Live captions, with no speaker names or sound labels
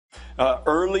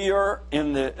Earlier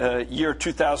in the year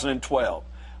 2012,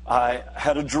 I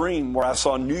had a dream where I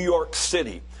saw New York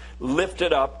City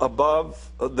lifted up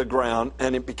above the ground,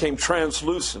 and it became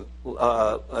translucent.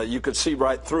 You could see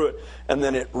right through it, and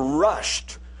then it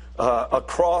rushed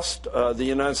across the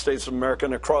United States of America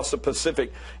and across the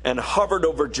Pacific and hovered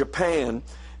over Japan,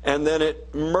 and then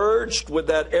it merged with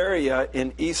that area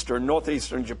in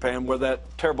northeastern Japan where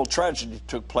that terrible tragedy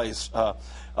took place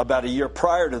about a year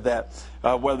prior to that,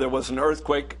 where there was an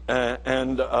earthquake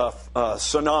and a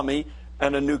tsunami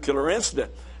and a nuclear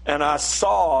incident. And I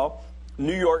saw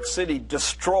New York City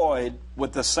destroyed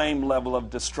with the same level of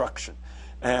destruction.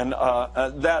 And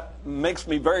that makes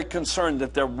me very concerned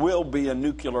that there will be a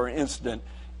nuclear incident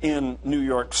in New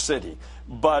York City.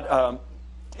 But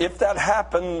if that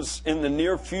happens in the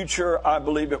near future, I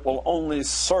believe it will only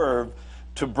serve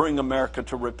to bring America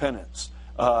to repentance.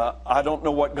 I don't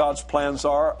know what God's plans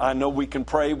are. I know we can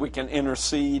pray, we can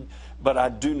intercede, but I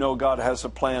do know God has a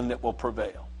plan that will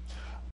prevail.